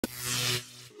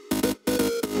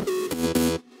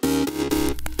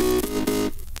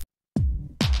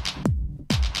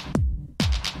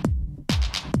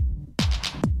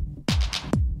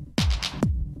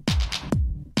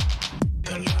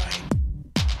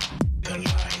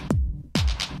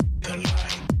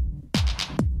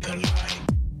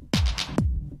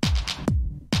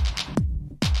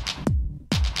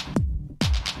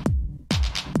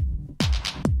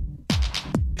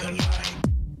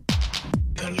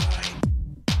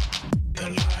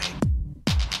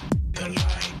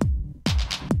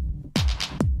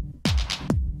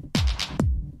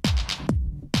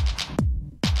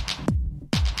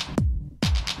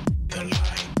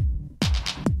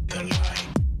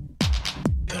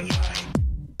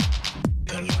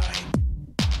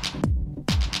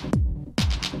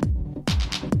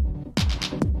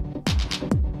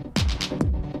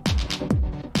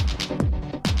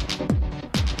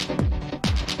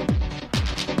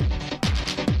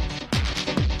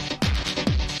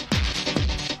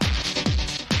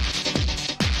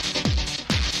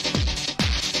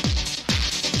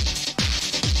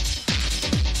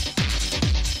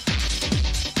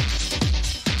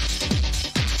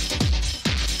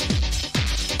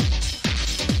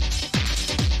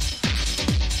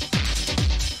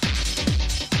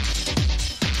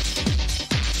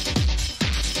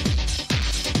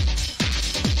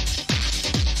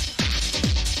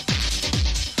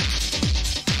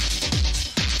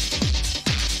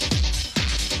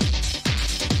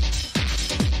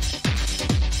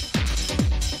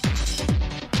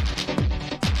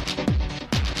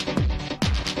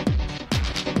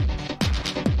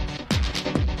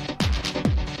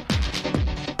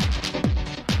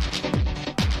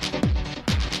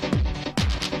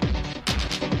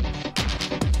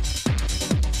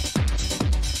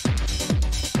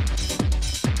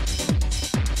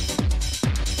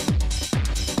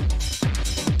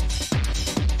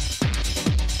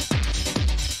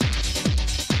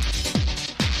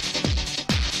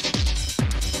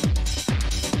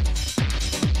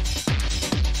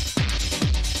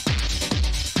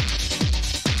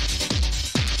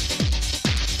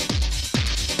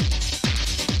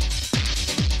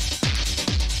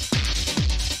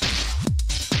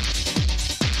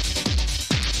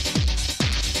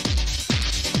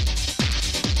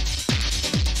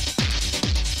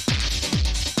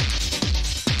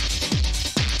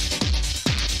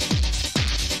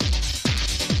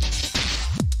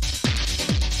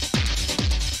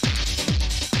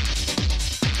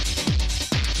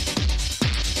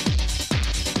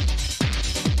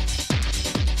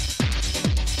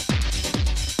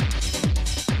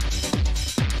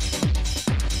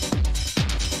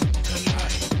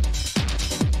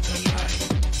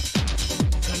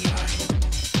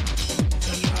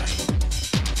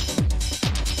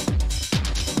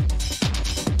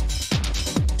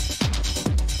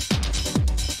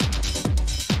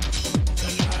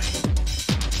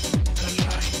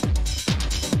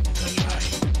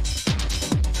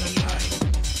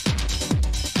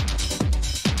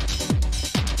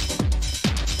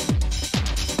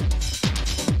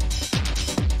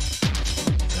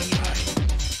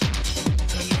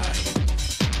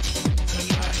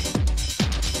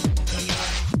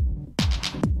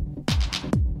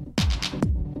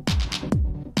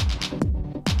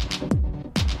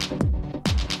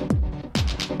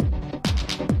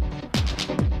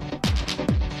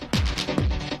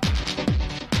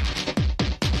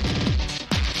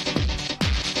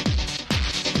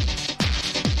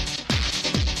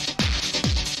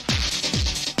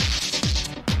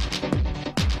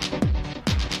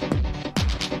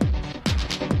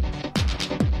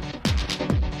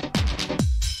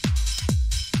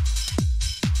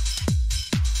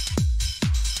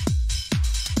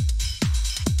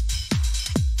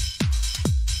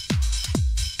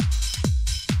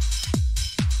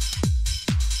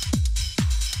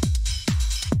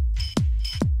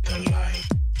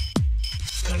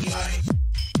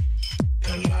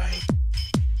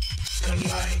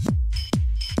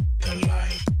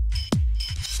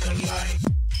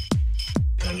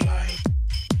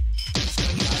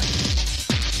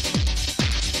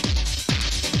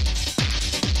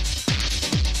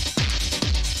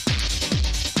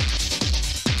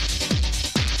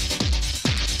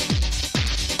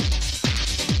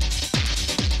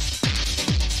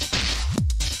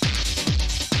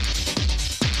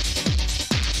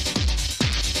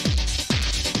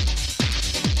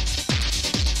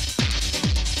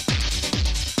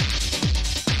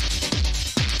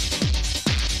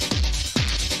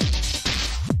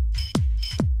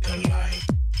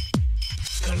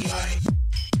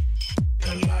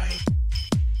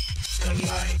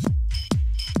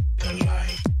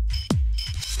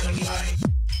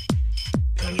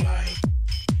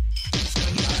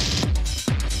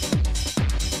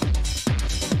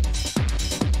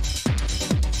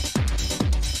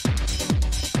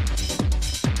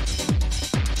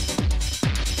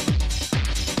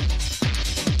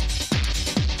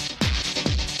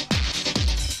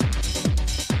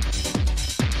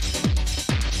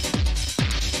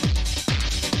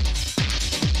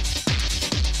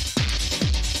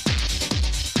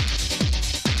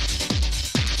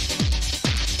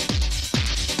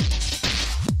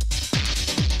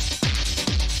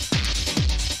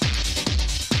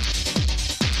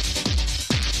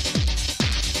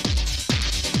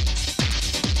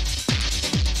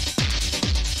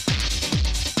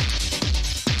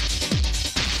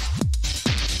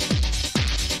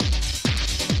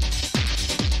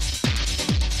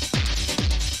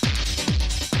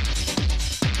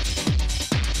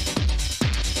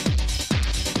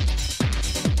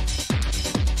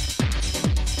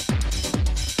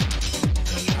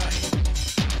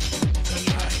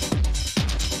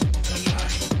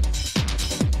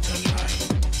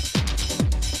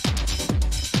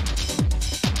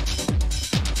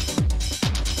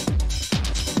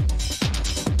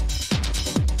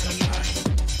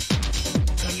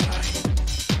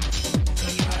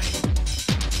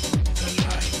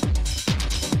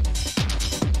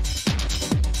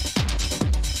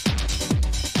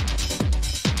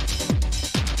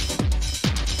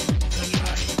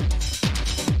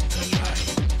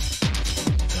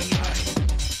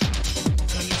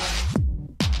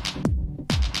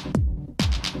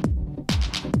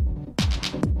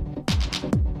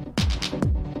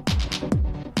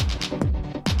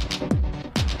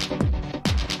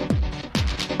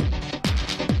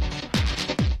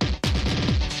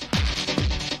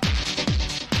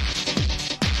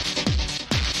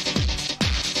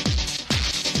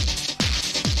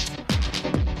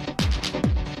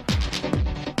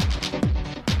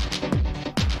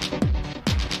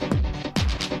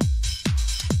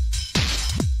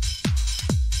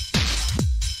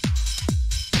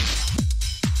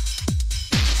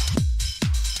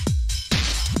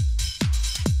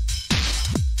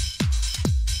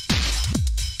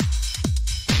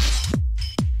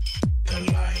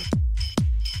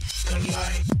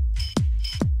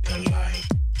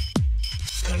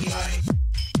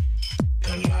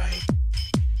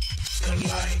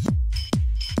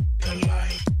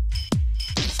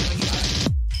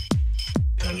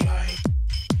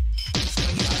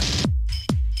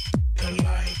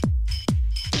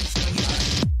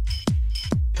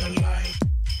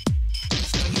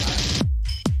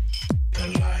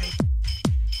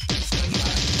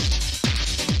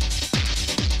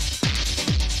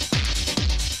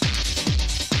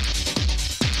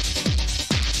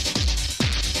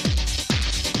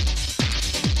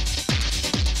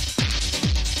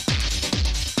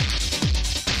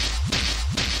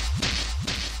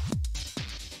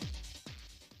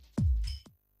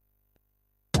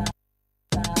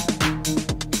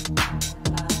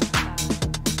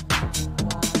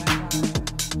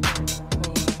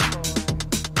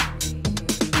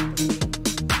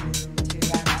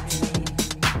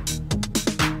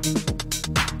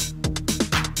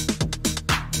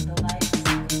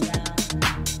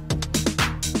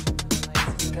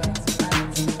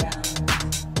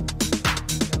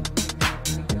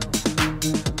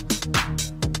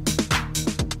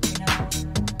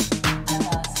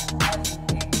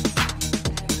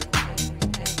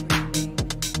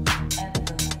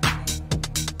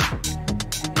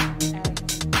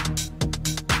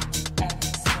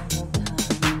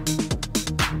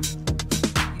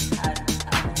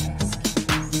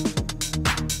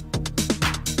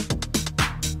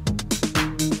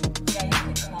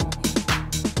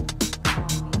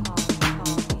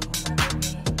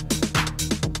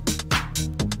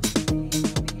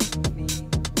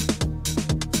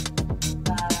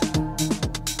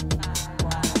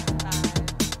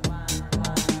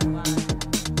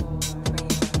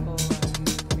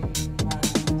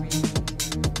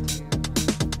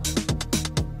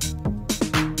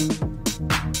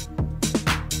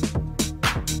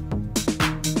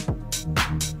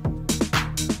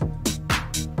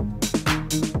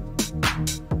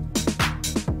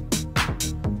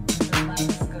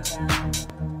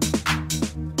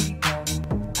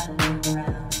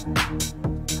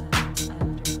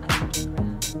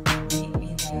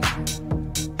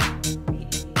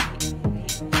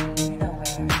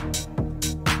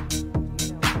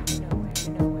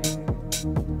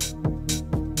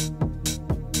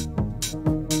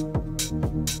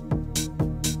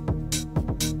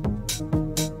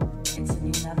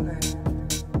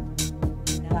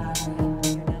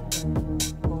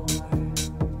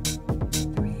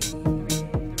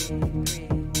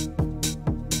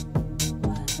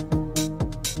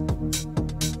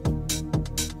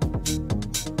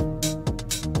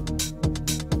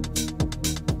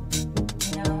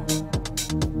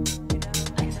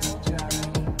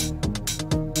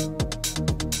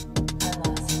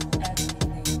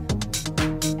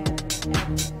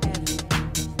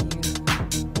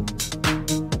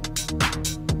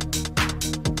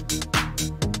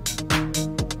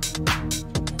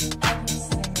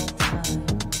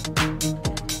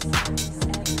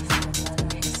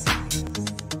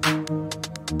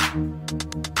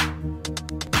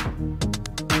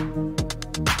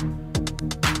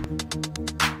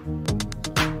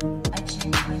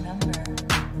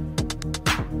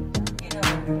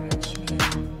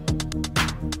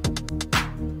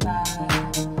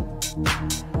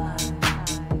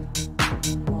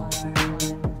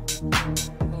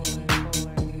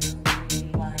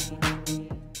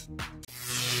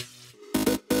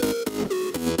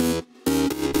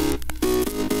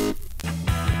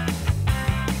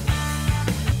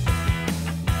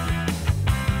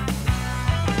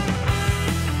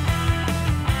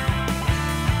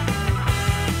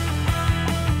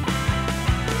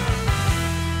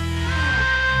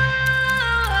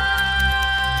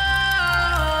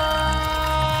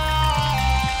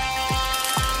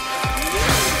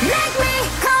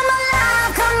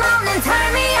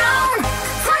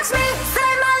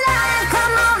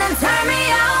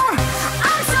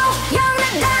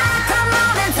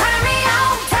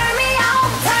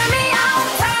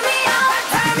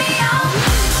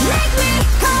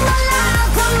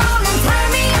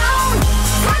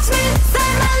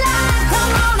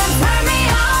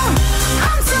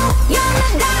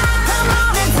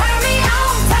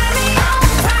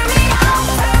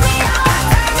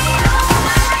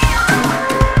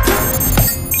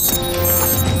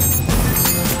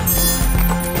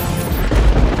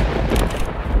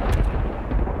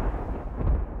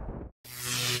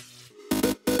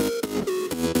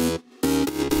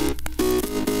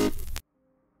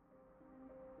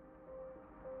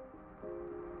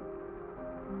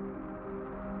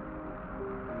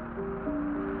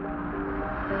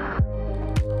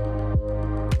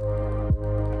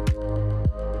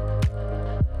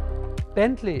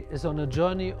Bentley is on a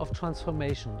journey of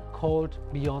transformation called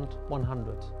Beyond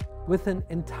 100, with an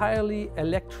entirely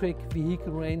electric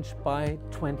vehicle range by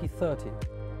 2030.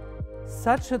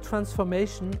 Such a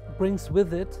transformation brings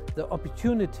with it the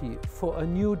opportunity for a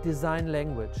new design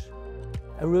language,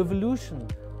 a revolution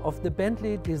of the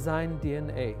Bentley design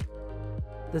DNA,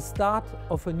 the start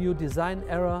of a new design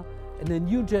era and a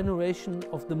new generation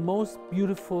of the most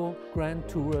beautiful Grand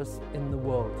Tourers in the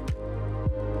world.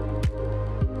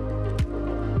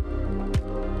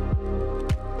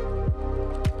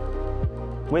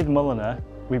 With Mulliner,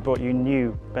 we brought you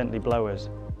new Bentley blowers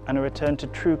and a return to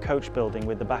true coach building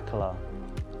with the Bacala.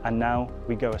 And now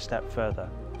we go a step further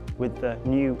with the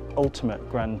new ultimate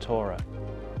Grand Tourer,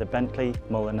 the Bentley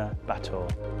Mulliner Batour.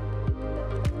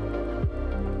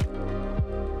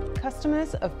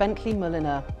 Customers of Bentley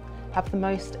Mulliner have the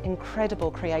most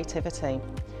incredible creativity.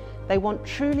 They want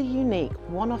truly unique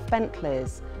one-off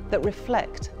Bentleys that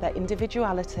reflect their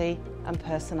individuality and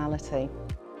personality.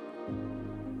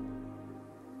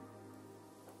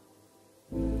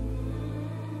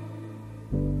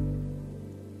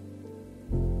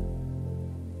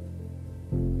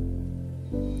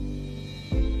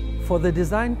 For the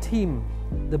design team,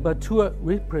 the Batour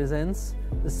represents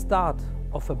the start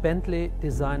of a Bentley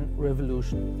design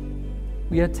revolution.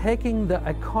 We are taking the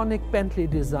iconic Bentley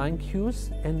design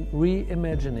cues and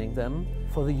reimagining them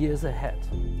for the years ahead.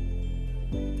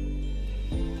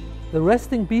 The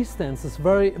resting B stance is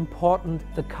very important.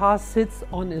 The car sits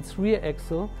on its rear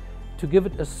axle to give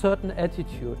it a certain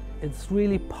attitude. It's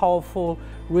really powerful,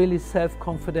 really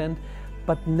self-confident,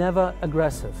 but never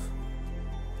aggressive.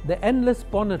 The endless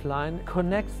bonnet line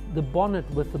connects the bonnet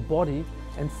with the body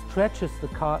and stretches the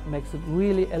car, makes it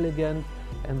really elegant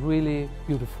and really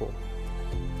beautiful.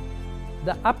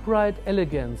 The upright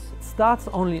elegance starts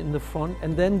only in the front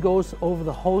and then goes over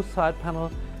the whole side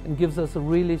panel and gives us a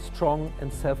really strong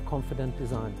and self-confident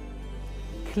design.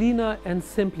 Cleaner and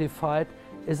simplified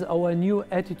is our new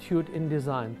attitude in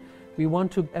design. We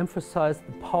want to emphasize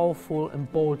the powerful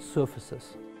and bold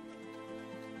surfaces.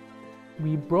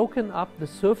 We've broken up the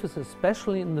surfaces,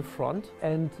 especially in the front,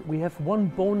 and we have one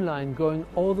bone line going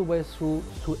all the way through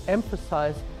to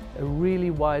emphasize a really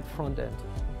wide front end.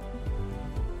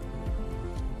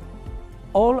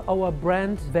 All our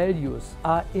brand values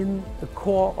are in the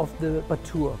core of the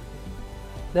Batour.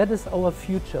 That is our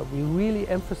future. We really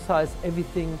emphasize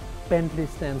everything Bentley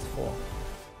stands for.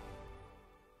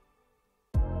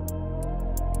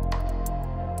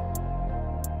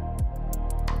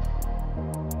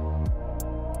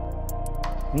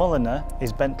 Mulliner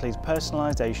is Bentley's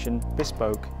personalisation,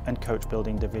 bespoke and coach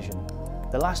building division.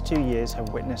 The last 2 years have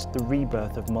witnessed the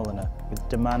rebirth of Mulliner, with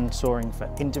demand soaring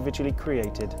for individually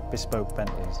created, bespoke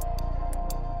Bentleys.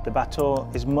 The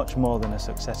Batour is much more than a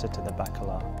successor to the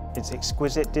Bacala. Its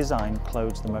exquisite design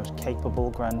clothes the most capable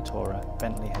Grand Tourer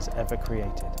Bentley has ever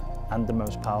created, and the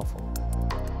most powerful.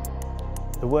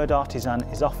 The word artisan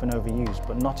is often overused,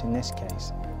 but not in this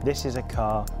case. This is a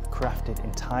car crafted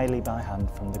entirely by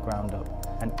hand from the ground up,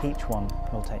 and each one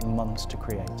will take months to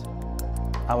create.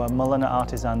 Our Mulliner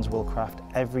artisans will craft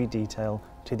every detail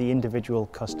to the individual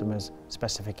customer's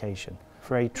specification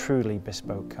for a truly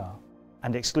bespoke car.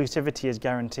 And exclusivity is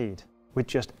guaranteed, with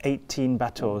just 18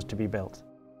 Batours to be built.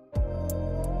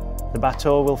 The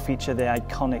Batour will feature the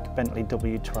iconic Bentley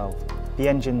W12, the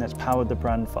engine that's powered the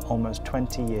brand for almost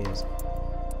 20 years.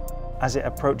 As it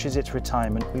approaches its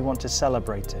retirement, we want to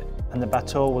celebrate it, and the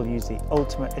Batour will use the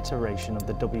ultimate iteration of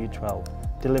the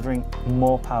W12, delivering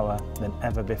more power than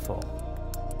ever before.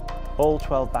 All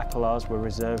 12 Bacalas were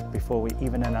reserved before we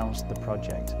even announced the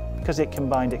project, because it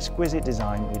combined exquisite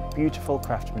design with beautiful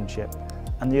craftsmanship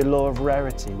and the allure of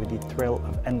rarity with the thrill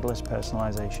of endless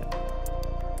personalisation.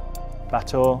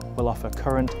 Batour will offer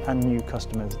current and new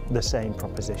customers the same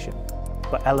proposition,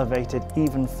 but elevated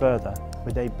even further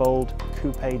with a bold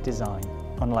coupe design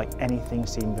unlike anything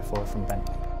seen before from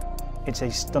Bentley. It's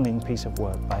a stunning piece of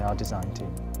work by our design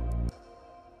team.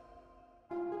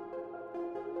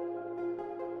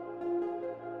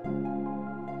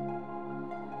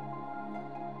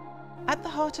 At the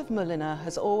heart of Mulliner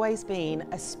has always been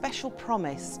a special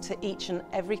promise to each and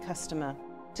every customer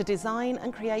to design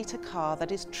and create a car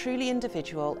that is truly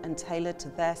individual and tailored to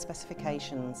their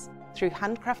specifications. Through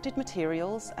handcrafted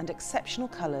materials and exceptional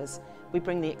colours, we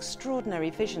bring the extraordinary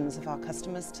visions of our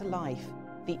customers to life.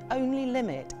 The only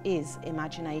limit is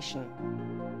imagination.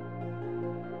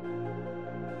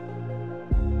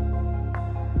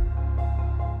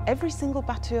 Every single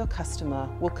Batur customer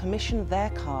will commission their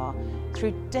car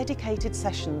through dedicated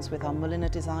sessions with our Mulliner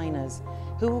designers,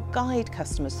 who will guide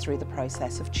customers through the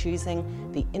process of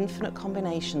choosing the infinite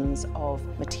combinations of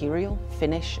material,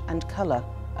 finish and colour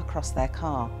across their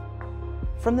car.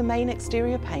 From the main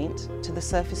exterior paint to the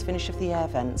surface finish of the air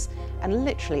vents and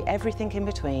literally everything in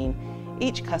between,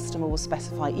 each customer will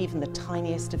specify even the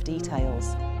tiniest of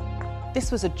details.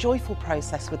 This was a joyful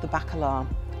process with the Bacalar,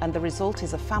 and the result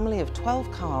is a family of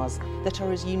 12 cars that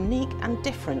are as unique and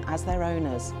different as their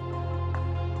owners.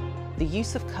 The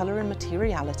use of colour and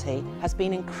materiality has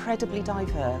been incredibly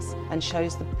diverse and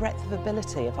shows the breadth of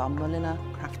ability of our Mulliner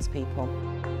craftspeople.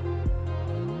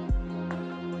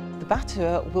 The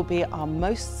Batur will be our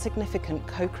most significant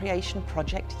co-creation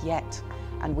project yet,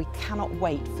 and we cannot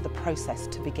wait for the process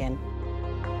to begin.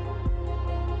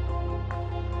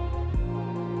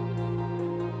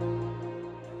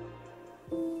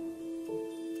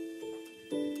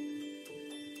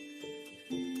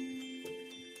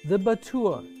 The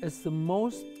Batur is the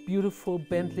most beautiful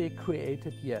Bentley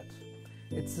created yet.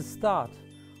 It's the start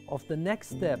of the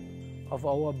next step of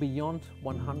our Beyond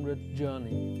 100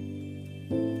 journey.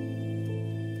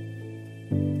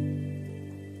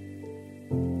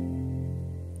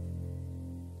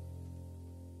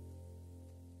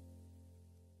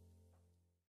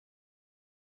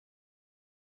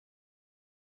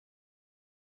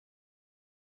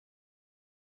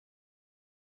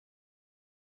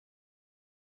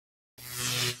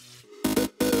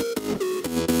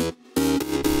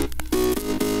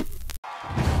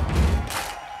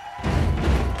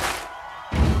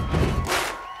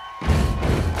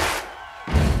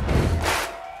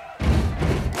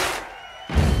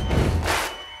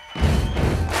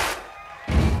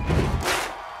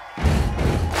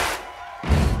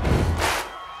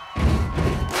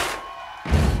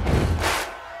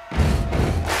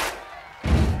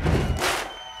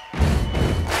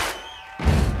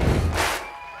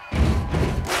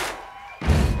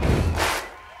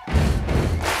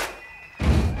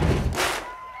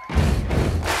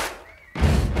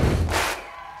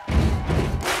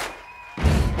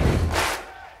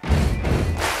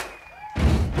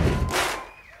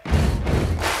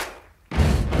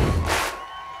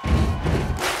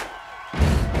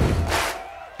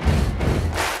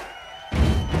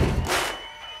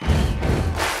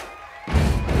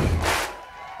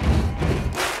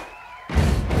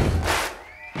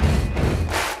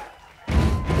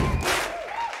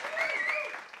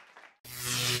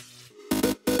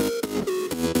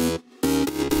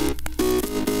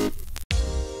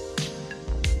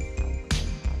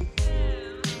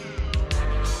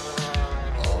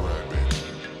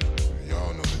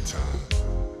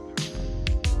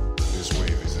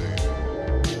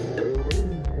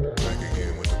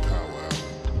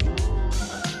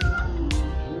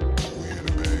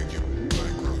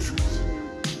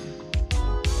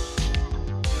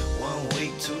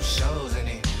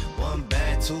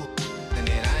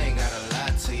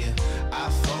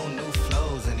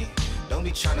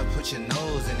 Tryna put your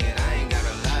nose in it, I ain't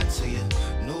gotta lie to you.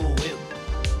 New whip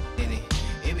in it,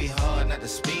 it be hard not to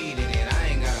speed in it, I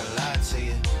ain't gotta lie to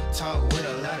you. Talk with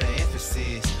a lot of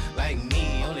emphasis, like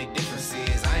me, only difference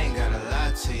is I ain't gotta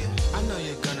lie to you. I know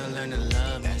you're gonna learn to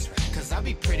love me, cause I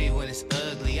be pretty when it's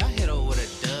ugly, I hit her with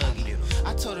a Dougie.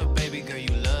 I told her, baby girl,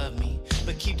 you love me,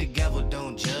 but keep the gavel,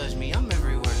 don't judge me, I'm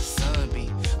everywhere the sun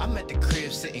be. I'm at the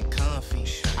crib sitting comfy,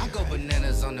 I go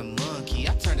bananas on the monkey,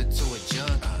 I turned it to a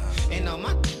junkie. And all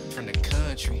my from the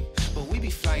country, but we be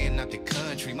flying out the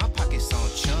country. My pockets on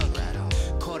chunky,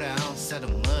 quarter ounce of the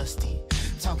musty.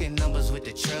 Talking numbers with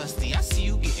the trusty. I see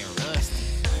you getting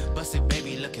rusty. Busted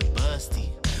baby looking busty.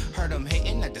 Heard them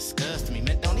hating, that disgust me.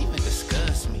 Man, don't even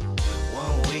discuss me.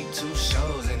 1 week, 2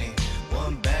 shows in it.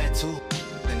 One bad, 2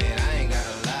 in it. I ain't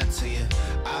gotta lie to you.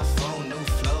 iPhone, new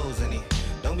flows in it.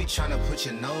 Don't be trying to put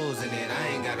your nose in it. I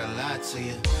ain't gotta lie to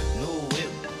you. New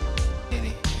whip in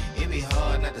it. It be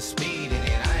hard not to speed in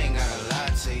it, I ain't gotta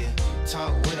lie to you.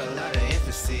 Talk with a lot of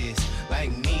emphasis,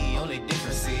 like me, only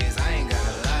difference is I ain't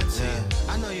gotta lie to you.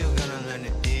 I know you're gonna learn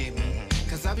to dig me,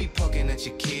 cause I be poking at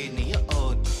your kidney, your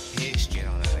old history.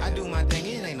 I do my thing,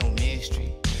 it ain't no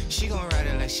mystery. She gon' ride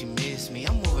it like she miss me,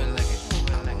 I'm moving like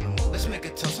a let's make a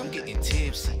toast, I'm getting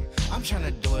tipsy. I'm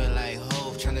tryna do it like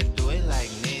Hov, tryna do it like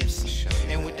Nipsey.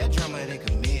 And with that drama they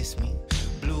can miss me.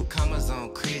 Blue commas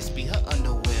on crispy, her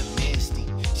underwear misty.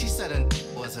 She said a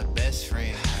was her best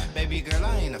friend. Baby girl,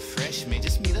 I ain't a freshman,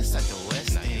 just meet us at the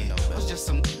West End. Was just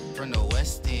some from the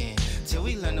West End. Till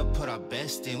we learn to put our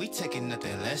best in, we taking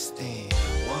nothing less than.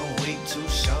 1 week, 2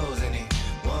 shows in it.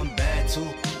 One bad, 2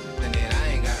 in it. I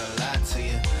ain't gotta lie to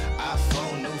you.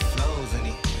 iPhone, new flows in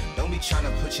it. Don't be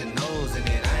tryna put your nose in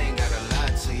it, I ain't gotta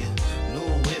lie to you.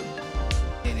 New whip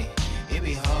in it, it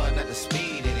be hard not to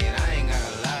speed in it, I ain't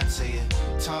gotta lie to you.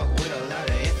 Talk with a lot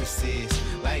of emphasis,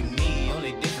 like me,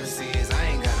 only difference is I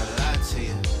ain't gotta lie to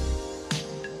you.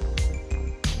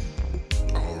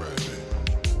 Alright, baby.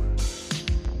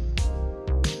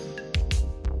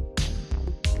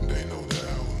 They know the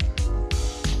hour.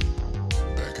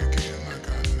 Back again like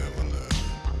I never left.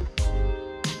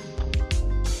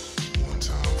 One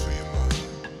time for your mother.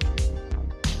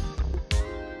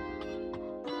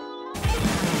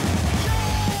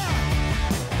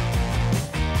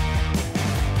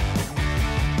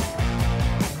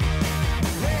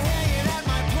 They're hanging at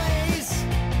my place.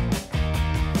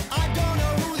 I don't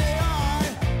know who they are.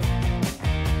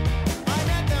 I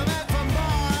met them at the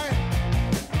bar.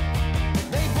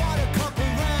 They bought a couple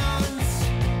rounds.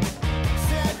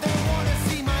 Said they wanna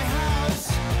see my house.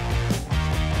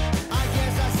 I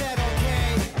guess I said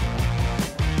okay.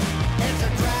 It's a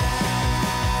drag.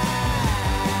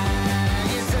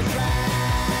 It's a drag.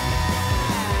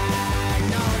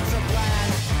 No, it's a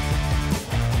blast.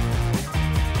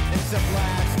 It's a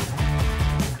blast.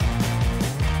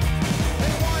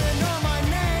 They wanna know my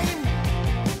name.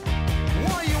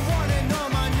 Why you wanna know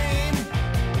my name?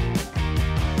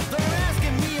 They're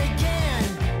asking me again.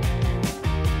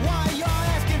 Why y'all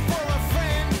asking for a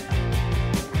friend?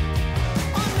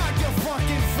 I'm not your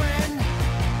fucking friend.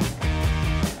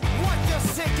 What's your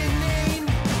second name?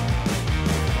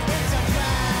 It's a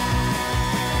drag.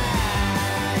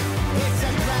 It's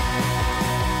a drag.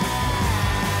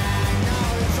 No,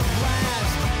 it's a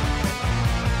blast.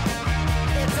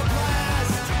 It's a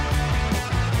blast.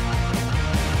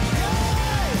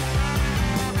 Yay!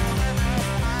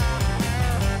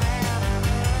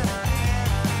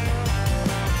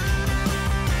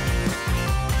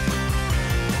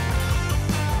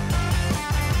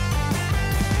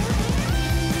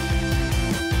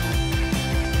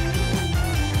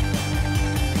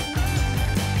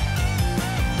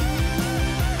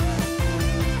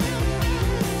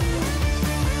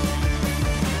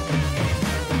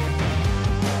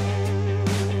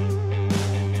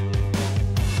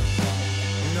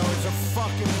 You know, it's a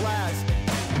fucking blast.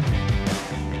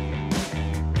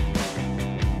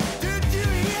 Did you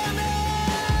hear me?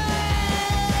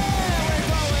 We're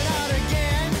going out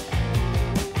again.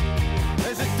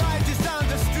 There's a dive just down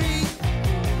the street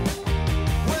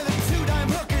where the two-dime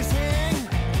hookers hang.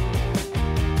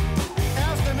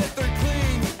 Ask them if they're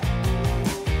clean.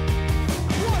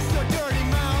 Wash your dirty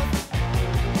mouth.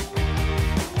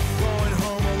 Going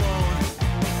home alone.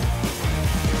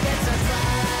 It's a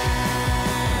drag.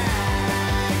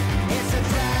 It's a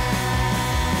drag.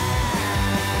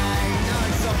 No,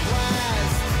 it's a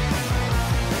blast.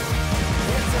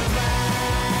 It's a drag.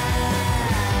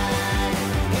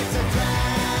 It's a drag.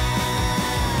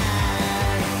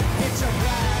 It's a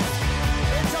blast.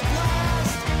 It's a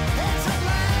blast. It's a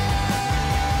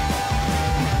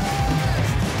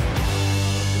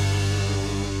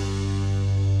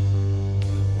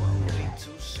One week,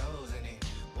 2 shows in it,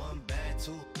 one bad,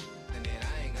 2 in it,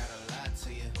 I ain't gotta lie to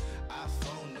you.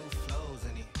 iPhone, new flows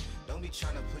in it, don't be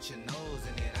tryna put your nose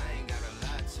in it, I ain't gotta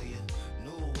lie to you.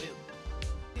 New whip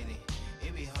in it,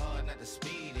 it be hard not to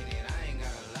speed in it, I ain't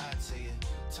gotta lie to you.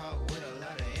 Talk with a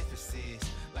lot of emphasis,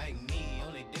 like me,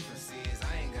 only difference is I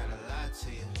ain't gotta lie to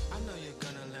you. I know you're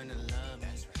gonna learn to love me,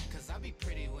 cause I be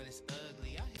pretty when it's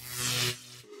ugly.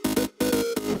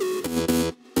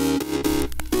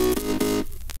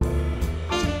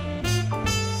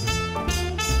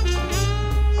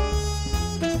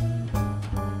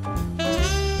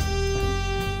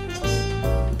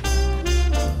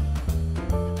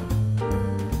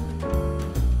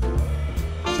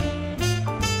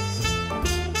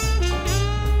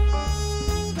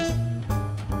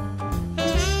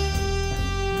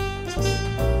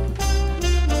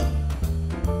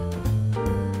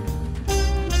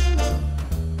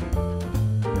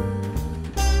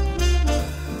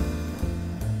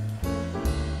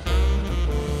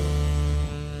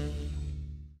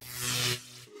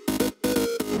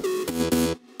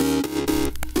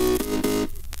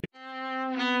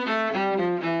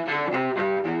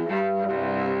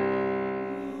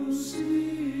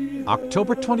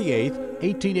 October 28th,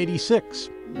 1886.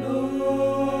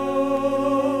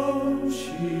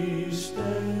 She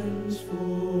stands for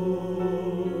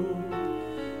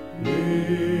liberty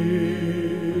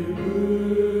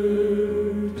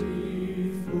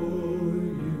for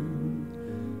you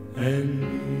and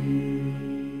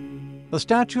me. The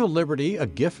Statue of Liberty, a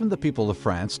gift from the people of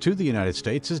France to the United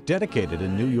States, is dedicated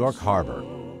in New York Harbor.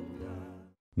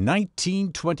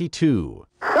 1922.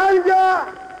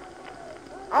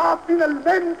 ha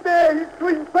finalmente il suo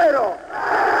impero.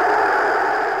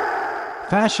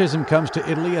 Fascism comes to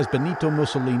Italy as Benito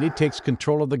Mussolini takes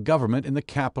control of the government in the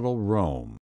capital,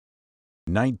 Rome.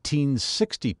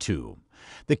 1962.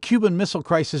 The Cuban Missile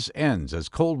Crisis ends as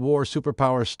Cold War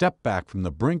superpowers step back from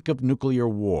the brink of nuclear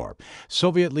war.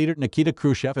 Soviet leader Nikita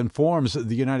Khrushchev informs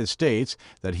the United States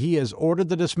that he has ordered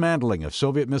the dismantling of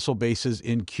Soviet missile bases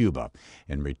in Cuba.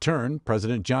 In return,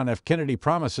 President John F. Kennedy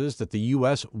promises that the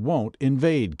U.S. won't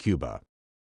invade Cuba.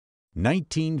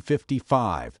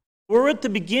 1955. We're at the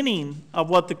beginning of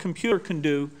what the computer can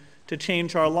do to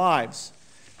change our lives.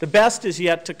 The best is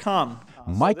yet to come.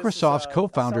 Microsoft's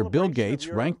co-founder Bill Gates,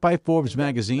 ranked by Forbes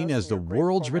magazine as the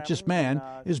world's richest man,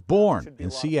 is born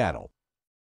in Seattle.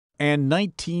 And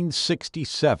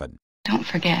 1967. Don't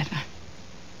forget,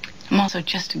 I'm also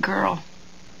just a girl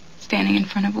standing in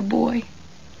front of a boy,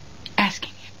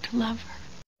 asking him to love her.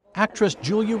 Actress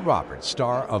Julia Roberts,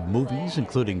 star of movies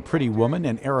including Pretty Woman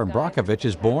and Erin Brockovich,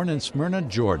 is born in Smyrna,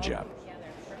 Georgia.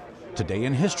 Today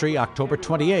in history, October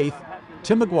 28th,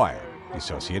 Tim McGuire, The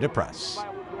Associated Press.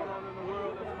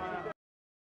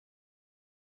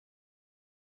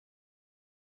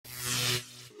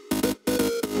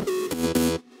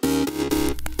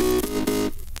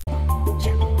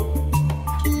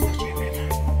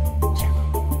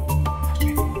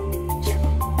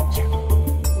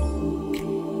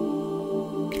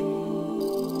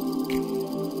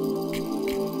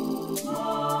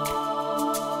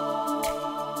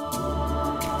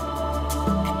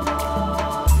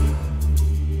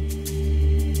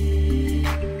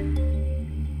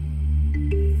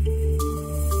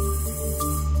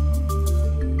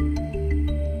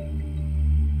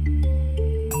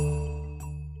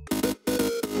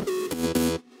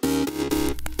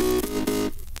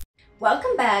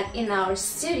 Welcome back in our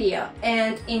studio,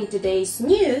 and in today's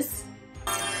news,